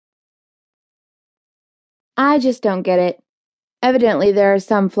I just don't get it. Evidently there are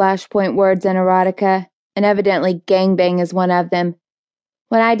some flashpoint words in erotica, and evidently gangbang is one of them.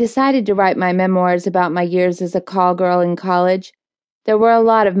 When I decided to write my memoirs about my years as a call girl in college, there were a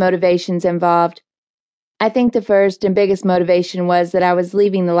lot of motivations involved. I think the first and biggest motivation was that I was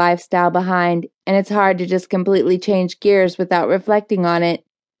leaving the lifestyle behind, and it's hard to just completely change gears without reflecting on it.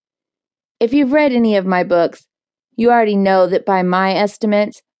 If you've read any of my books, you already know that by my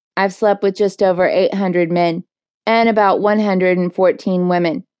estimates, I've slept with just over 800 men and about 114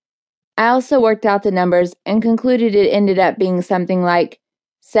 women. I also worked out the numbers and concluded it ended up being something like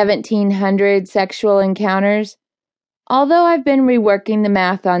 1,700 sexual encounters. Although I've been reworking the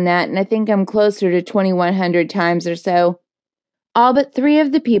math on that, and I think I'm closer to 2,100 times or so. All but 3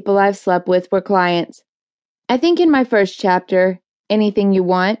 of the people I've slept with were clients. I think in my first chapter, Anything You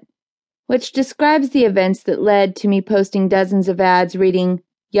Want, which describes the events that led to me posting dozens of ads reading,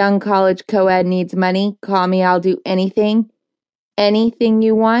 "Young college co-ed needs money, call me, I'll do anything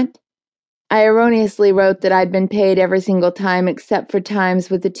you want." I erroneously wrote that I'd been paid every single time except for times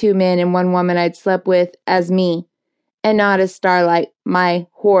with the 2 men and 1 woman I'd slept with as me, and not as Starlight, my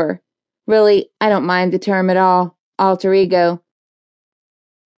whore. Really, I don't mind the term at all, alter ego.